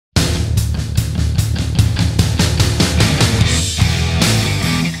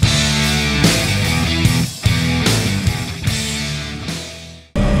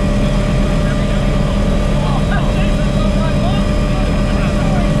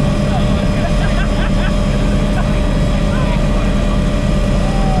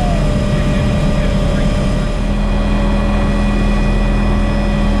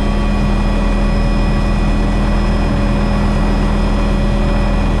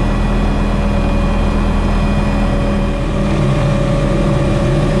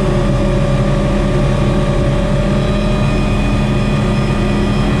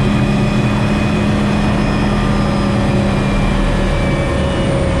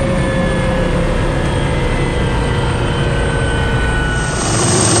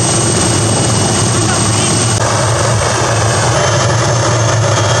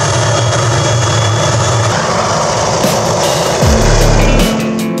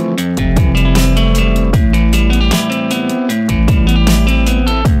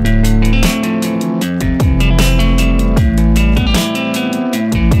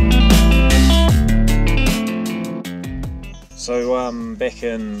back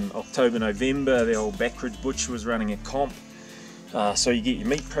in October, November. The old Backridge butcher was running a comp. So you get your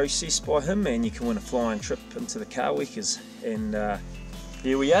meat processed by him and you can win a flying trip into the Kawekas. And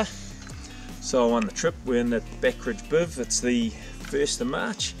here we are. So I won the trip. We're in the Backridge Biv. It's the 1st of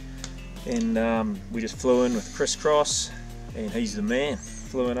March. And we just flew in with Crisscross, and he's the man.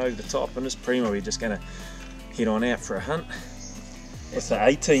 Flew in over the top in his Primo. We're just going to head on out for a hunt. It's the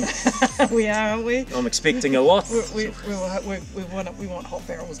 18. We are, aren't we? I'm expecting a lot. We want hot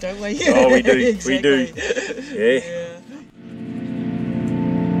barrels, don't we? Oh, we do. Exactly. We do. Yeah.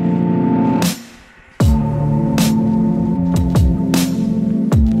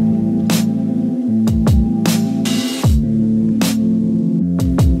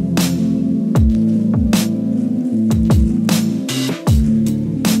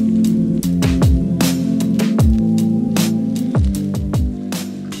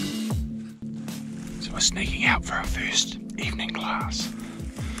 Sneaking out for our first evening class.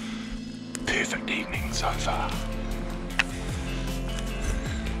 Perfect evening so far.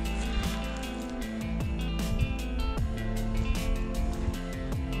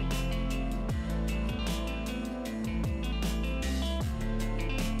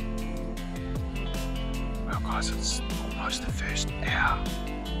 Well guys, it's almost the first hour.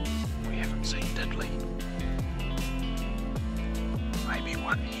 We haven't seen diddly. Maybe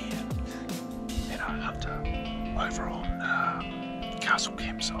one here. Hunter over on Castle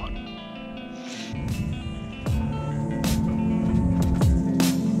Campsite.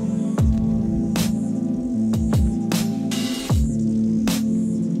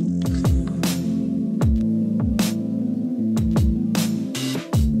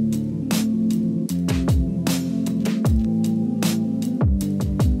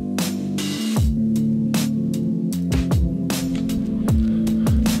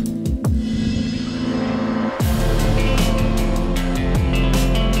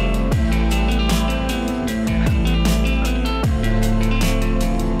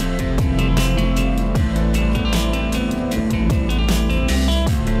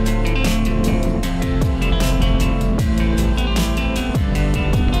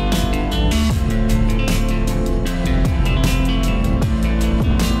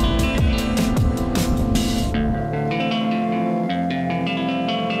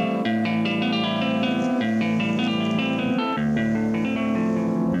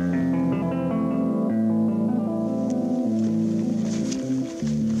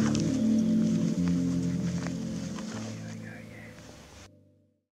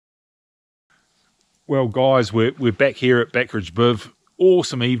 Well guys, we're back here at Backridge Biv.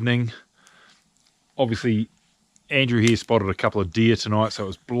 Awesome evening. Obviously Andrew here spotted a couple of deer tonight, so it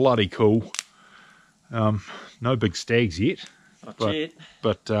was bloody cool. No big stags yet. Not yet.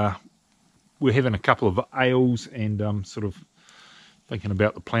 But we're having a couple of ales and sort of thinking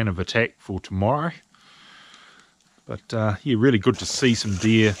about the plan of attack for tomorrow. But yeah, really good to see some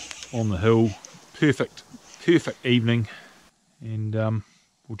deer on the hill. Perfect evening. And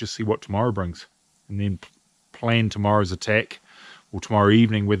we'll just see what tomorrow brings. And then plan tomorrow's attack, or tomorrow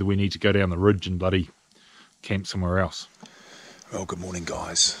evening, whether we need to go down the ridge and bloody camp somewhere else. Well, good morning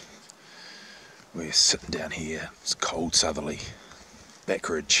guys. We're sitting down here, it's cold southerly,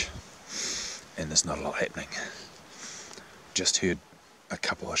 Backridge, and there's not a lot happening. Just heard a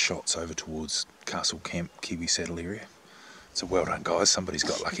couple of shots over towards Castle Camp, Kiwi Saddle area. So well done guys, somebody's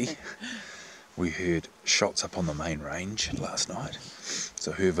got lucky. We heard shots up on the main range last night,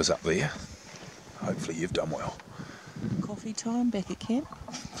 so whoever's up there, hopefully you've done well. Coffee time back at camp.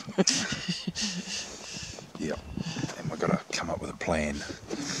 Yep, and we've got to come up with a plan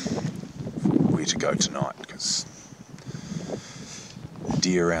for where to go tonight, because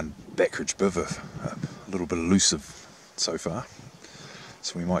deer around Backridge Biv are a little bit elusive so far.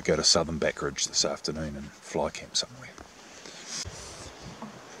 So we might go to southern Backridge this afternoon and fly camp somewhere.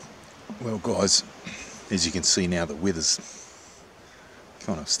 Well guys, as you can see now, the weather's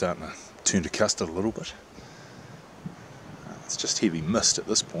kind of starting to turn to custard a little bit. It's just heavy mist at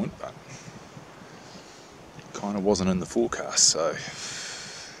this point, but it kind of wasn't in the forecast, so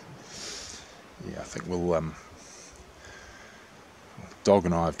yeah, I think we'll Dog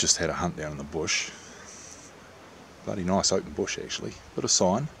and I have just had a hunt down in the bush. Bloody nice open bush actually, bit of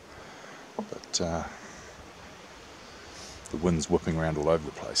sign, but the wind's whipping around all over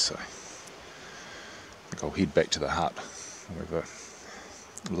the place, so I think I'll head back to the hut. We'll have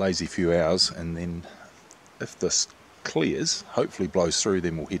a lazy few hours, and then if this clears, hopefully blows through,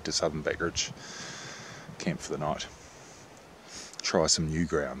 then we'll head to southern Backridge, camp for the night, try some new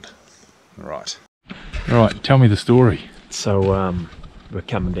ground. Right, tell me the story. So we're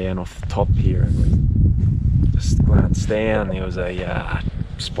coming down off the top here, and we just glanced down, there was a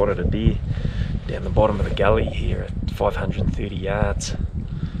spotted a deer down the bottom of the gully here at 530 yards.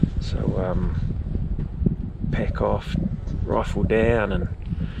 So pack off, rifle down, and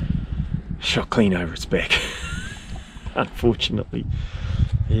shot clean over its back. Unfortunately,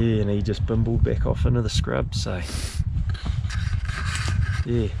 yeah, and he just bimbled back off into the scrub. So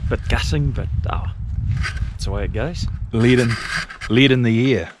yeah, bit gutting, but that's the way it goes. Lead in the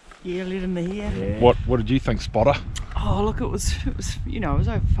ear. Yeah, lead in the ear. Yeah. What did you think, Spotter? Oh look, it was you know, it was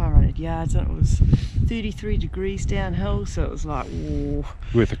over 500 yards and it was 33 degrees downhill, so it was like, whoa.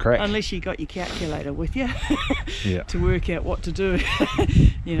 Worth a crack. Unless you got your calculator with you Yeah. to work out what to do,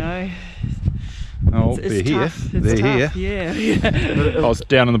 you know. Oh, It's they're here. tough. It's They're tough. here. Yeah. I was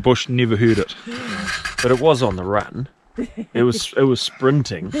down in the bush, never heard it. But it was on the run. It was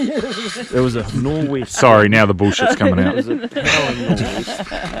sprinting. There was a nor'west. Sorry, now the bullshit's coming It out. was a howling nor'west.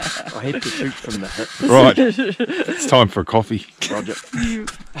 I had to shoot from the hip. Right, it's time for a coffee. Roger.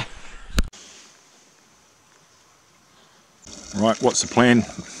 Right, what's the plan,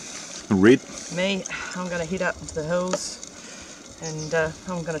 Red? Me, I'm going to head up the hills and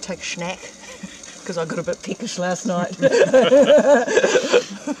I'm going to take a snack because I got a bit peckish last night.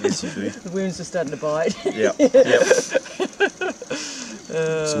 Yes, you do. The wounds are starting to bite. Yep. Yep.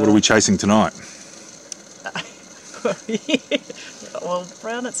 So what are we chasing tonight? Well,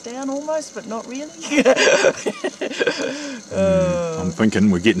 brown it's down almost, but not really. I'm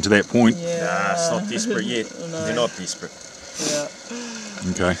thinking we're getting to that point. Yeah. Nah, it's not desperate yet. No. They're not desperate. Yeah.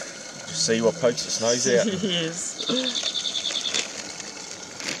 Okay. Just see what pokes its nose out. Yes.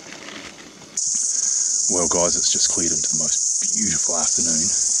 Well guys, it's just cleared into the most beautiful afternoon.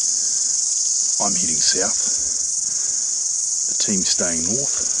 I'm heading south. The team's staying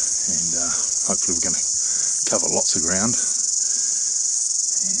north, and hopefully we're going to cover lots of ground.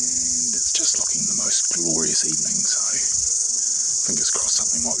 And it's just looking the most glorious evening, so fingers crossed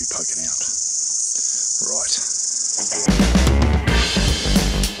something might be poking out. Right.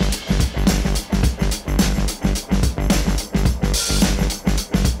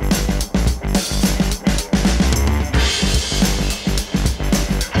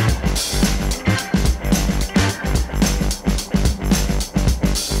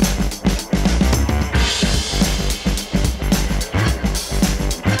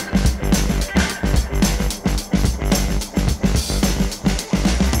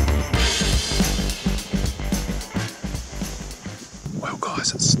 Well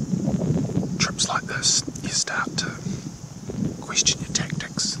guys, it's trips like this, you start to question your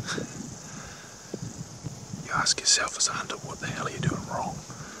tactics. You ask yourself as a hunter, what the hell are you doing wrong?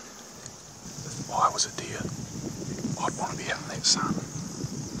 If I was a deer, I'd want to be out in that sun.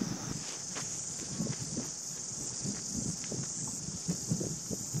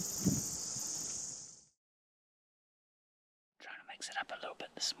 Trying to mix it up a little bit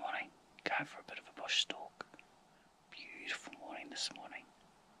this morning. Going for a bit of a bush stalk. Beautiful morning this morning.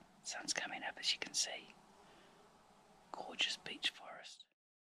 Sun's coming up, as you can see. Gorgeous beech forest.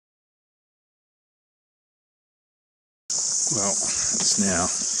 Well, it's now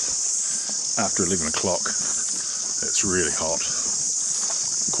after 11 o'clock. It's really hot.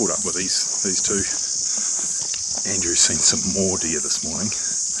 Caught up with these two. Andrew's seen some more deer this morning.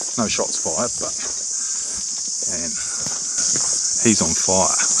 No shots fired, but and he's on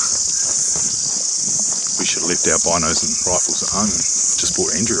fire. We should have left our binos and rifles at home and just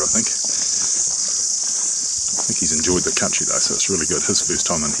brought Andrew, I think. I think he's enjoyed the country though, so it's really good. His first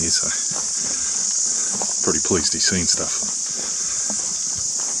time in here, so pretty pleased he's seen stuff.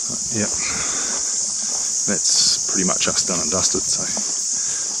 Yep, that's pretty much us done and dusted, so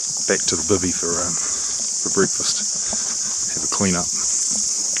back to the bivvy for breakfast. Have a clean up,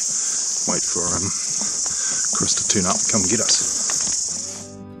 wait for Chris to turn up and come get us.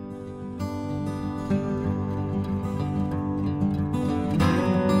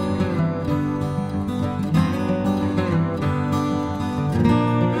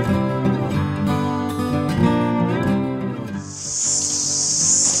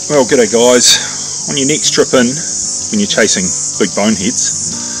 Well, g'day guys. On your next trip in, when you're chasing big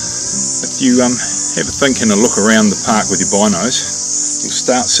boneheads, if you have a think and a look around the park with your binos, you'll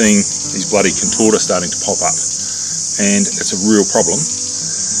start seeing these bloody contorta starting to pop up, and it's a real problem.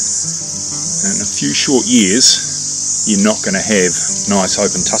 And in a few short years, you're not going to have nice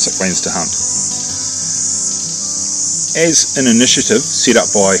open tussock lands to hunt. As an initiative set up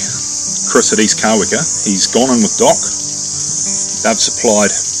by Chris at East Kaweka, he's gone in with Doc. They've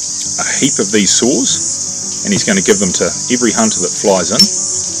supplied a heap of these saws, and he's going to give them to every hunter that flies in.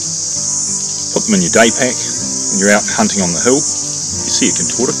 Put them in your day pack, and you're out hunting on the hill. You see a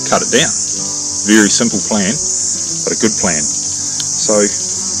contorta, cut it down. Very simple plan, but a good plan. So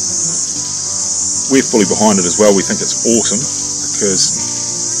we're fully behind it as well. We think it's awesome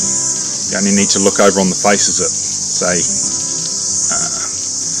because you only need to look over on the faces at, say,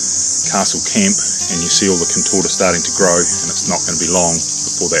 Castle Camp, and you see all the contorta starting to grow, and it's not going to be long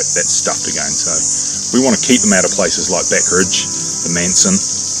before that's stuffed again. So we want to keep them out of places like Backridge, the Manson,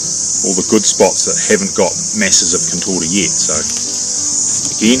 all the good spots that haven't got masses of contorta yet. So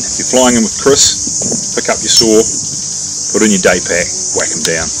again, if you're flying in with Chris, pick up your saw, put in your day pack, whack them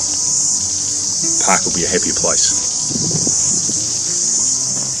down. Park will be a happier place.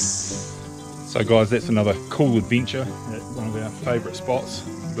 So guys, that's another cool adventure at one of our favourite spots,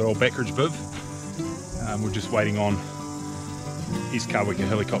 the old Backridge Viv. We're just waiting on East Kaweka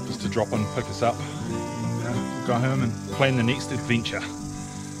Helicopters to drop in, pick us up, and we'll go home and plan the next adventure.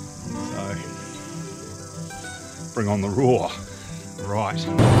 So, bring on the roar. Right.